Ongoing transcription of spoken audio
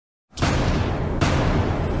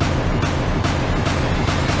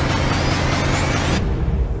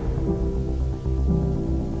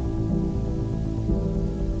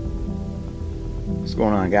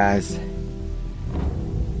going on, guys?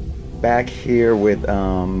 Back here with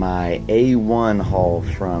my A-1 haul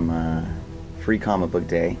from Free Comic Book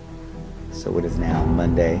Day. So it is now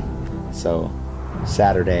Monday, so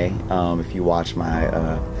Saturday. If you watch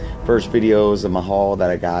my first videos of my haul that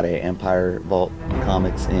I got at Empire Vault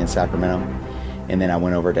Comics in Sacramento, and then I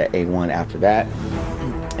went over to A-1 after that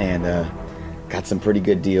and got some pretty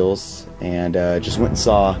good deals, and just went and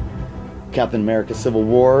saw Captain America Civil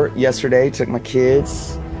War yesterday. Took my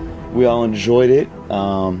kids. We all enjoyed it.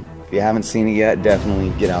 If you haven't seen it yet,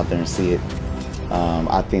 definitely get out there and see it.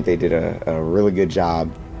 I think they did a really good job,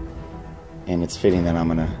 and it's fitting that I'm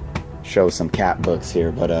gonna show some Cap books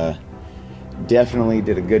here, but definitely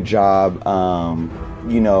did a good job,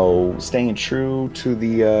 you know, staying true to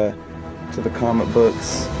the comic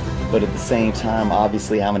books, but at the same time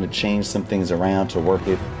obviously having to change some things around to work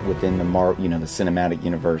it within the the cinematic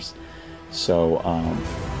universe. So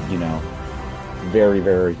you know,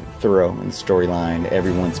 very thorough in the storyline.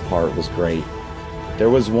 Everyone's part was great. There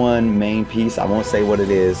was one main piece, I won't say what it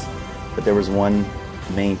is, but there was one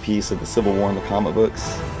main piece of the Civil War in the comic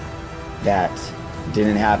books that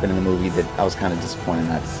didn't happen in the movie that I was kind of disappointed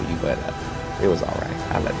not to see, but it was alright.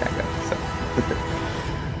 I let that go.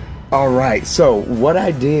 So. Alright, so what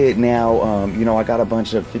I did now, you know, I got a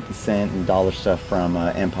bunch of 50 cent and dollar stuff from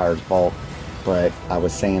Empire's Vault, but I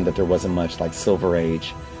was saying that there wasn't much like Silver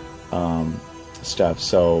Age stuff.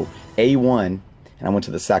 So A1, and I went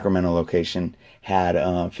to the Sacramento location, had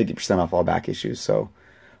 50% off all back issues. So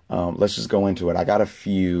let's just go into it. I got a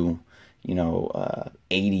few, you know,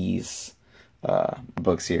 80s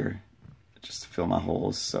books here just to fill my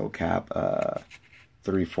holes. So Cap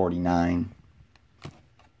 349,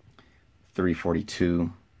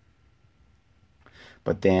 342.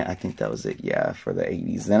 But then I think that was it, yeah, for the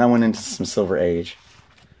 80s. Then I went into some Silver Age,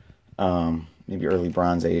 maybe early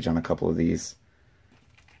Bronze Age on a couple of these.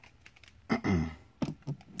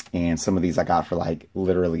 And some of these I got for like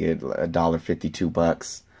literally $1.50,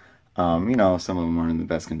 $2. You know, some of them are in the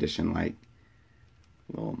best condition, like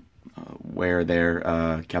little wear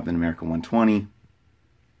there. Captain America 120. See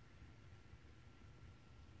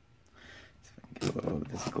if I can get a little of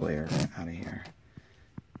this glare out of here.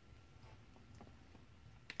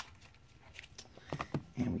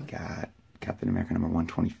 And we got Captain America number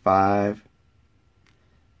 125.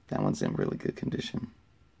 That one's in really good condition.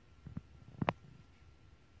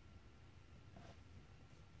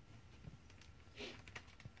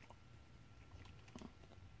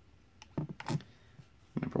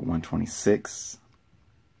 Number 126.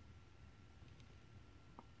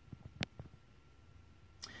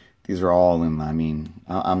 These are all in, I mean,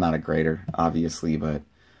 I'm not a grader, obviously, but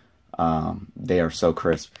they are so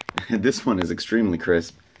crisp. This one is extremely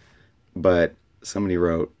crisp, but somebody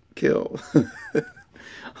wrote "kill"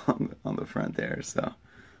 on the front there, so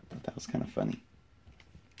that was kind of funny.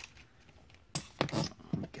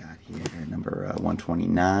 We got here number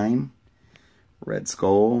 129, Red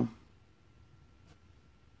Skull.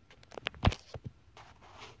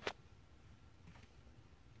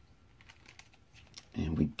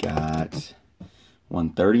 And we got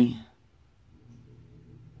 130.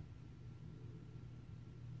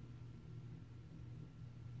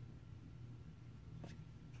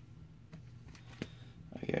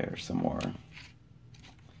 Some more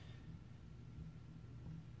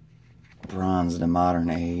Bronze to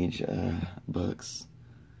Modern Age books.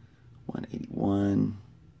 181.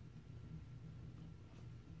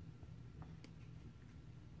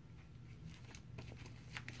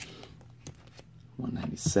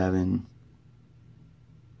 $197.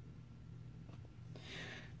 I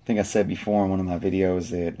think I said before in one of my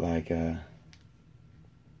videos that like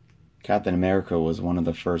Captain America was one of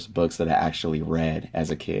the first books that I actually read as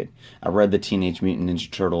a kid. I read the Teenage Mutant Ninja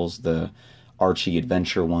Turtles, the Archie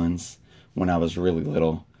Adventure ones, when I was really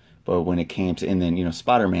little. But when it came to, and then, you know,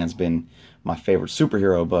 Spider-Man's been my favorite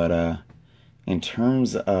superhero, but in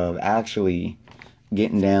terms of actually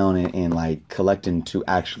getting down and like collecting to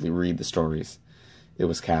actually read the stories, it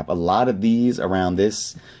was Cap. A lot of these around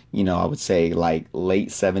this, you know, I would say like late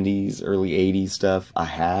 70s, early 80s stuff I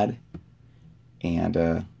had,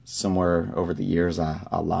 and somewhere over the years I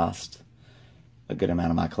lost a good amount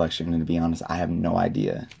of my collection, and to be honest, I have no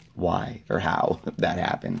idea why or how that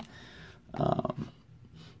happened.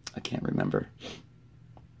 I can't remember.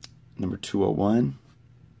 Number 201.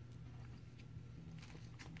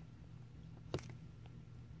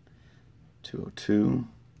 $202.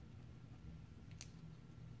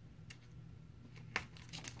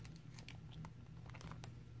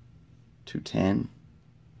 $210.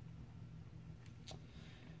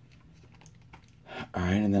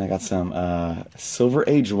 Alright, and then I got some Silver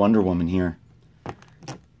Age Wonder Woman here.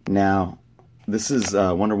 Now, this is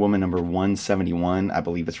Wonder Woman number 171. I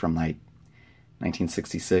believe it's from like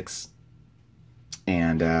 1966.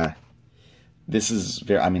 And this is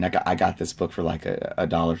very, I mean, I got this book for like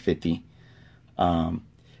 $1.50.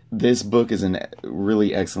 This book is in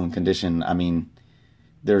really excellent condition. I mean,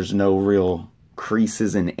 there's no real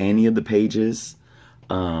creases in any of the pages.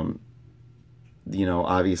 You know,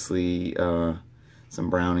 obviously some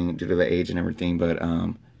browning due to the age and everything, but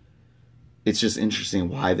it's just interesting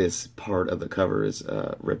why this part of the cover is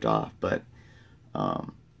ripped off. But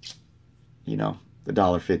you know, the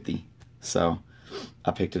 $1.50. So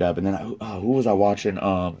I picked it up, and then who was I watching?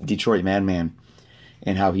 Detroit Madman,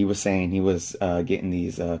 and how he was saying he was getting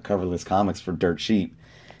these coverless comics for dirt cheap,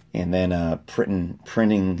 and then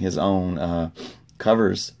printing his own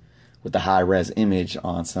covers with the high-res image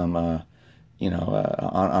on some, you know,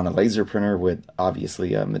 on a laser printer with obviously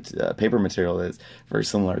paper material that's very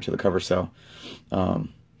similar to the cover. So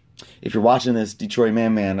if you're watching this, Detroit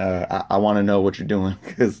Man, I want to know what you're doing,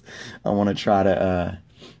 because I want to try to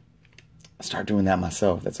start doing that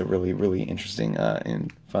myself. That's a really, really interesting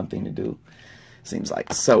and fun thing to do, seems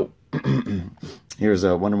like. So here's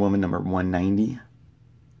a Wonder Woman number 190.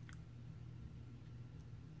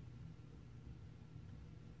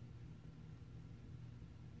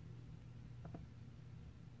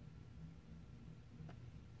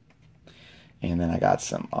 And then I got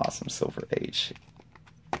some awesome Silver Age.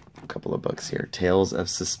 A couple of books here. Tales of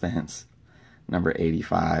Suspense, number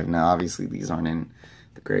 85. Now, obviously, these aren't in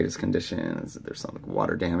the greatest condition. There's some like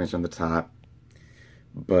water damage on the top.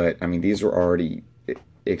 But, I mean, these were already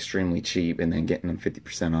extremely cheap, and then getting them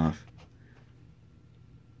 50% off.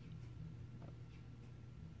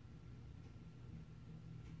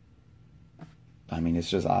 I mean,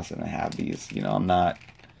 it's just awesome to have these. You know, I'm not...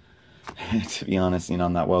 to be honest, you know,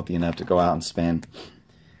 I'm not wealthy enough to go out and spend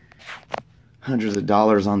hundreds of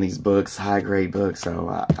dollars on these books, high-grade books,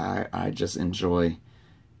 so I just enjoy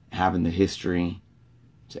having the history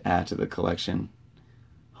to add to the collection.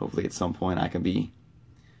 Hopefully at some point I can be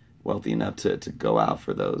wealthy enough to go out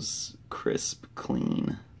for those crisp,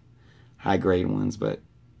 clean, high-grade ones, but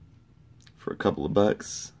for a couple of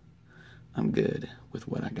bucks, I'm good with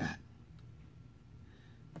what I got.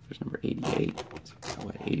 There's number 88,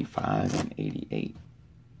 what, 85 and 88.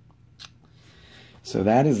 So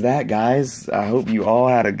that is that, guys. I hope you all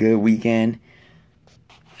had a good weekend.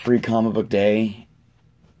 Free comic book day.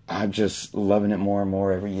 I'm just loving it more and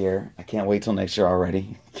more every year. I can't wait till next year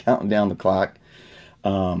already. Counting down the clock.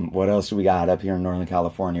 What else do we got up here in Northern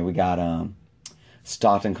California? We got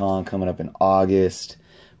Stockton Con coming up in August.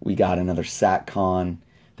 We got another SatCon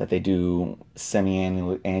that they do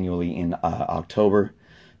semi-annually in October.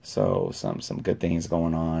 So some good things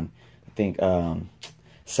going on. I think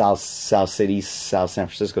South City, South San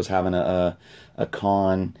Francisco's having a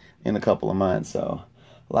con in a couple of months. So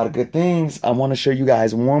a lot of good things. I want to show you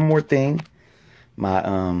guys one more thing. My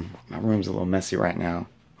room's a little messy right now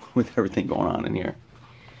with everything going on in here.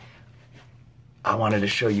 I wanted to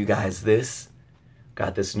show you guys this.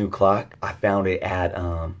 Got this new clock. I found it at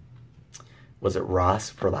was it Ross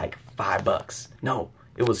for like $5? No,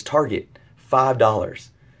 it was Target, $5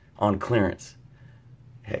 on clearance.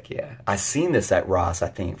 Heck yeah. I seen this at Ross, I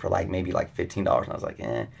think, for like maybe like $15. And I was like,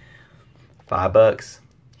 $5.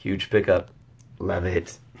 Huge pickup. Love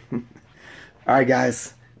it. Alright,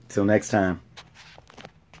 guys. Till next time.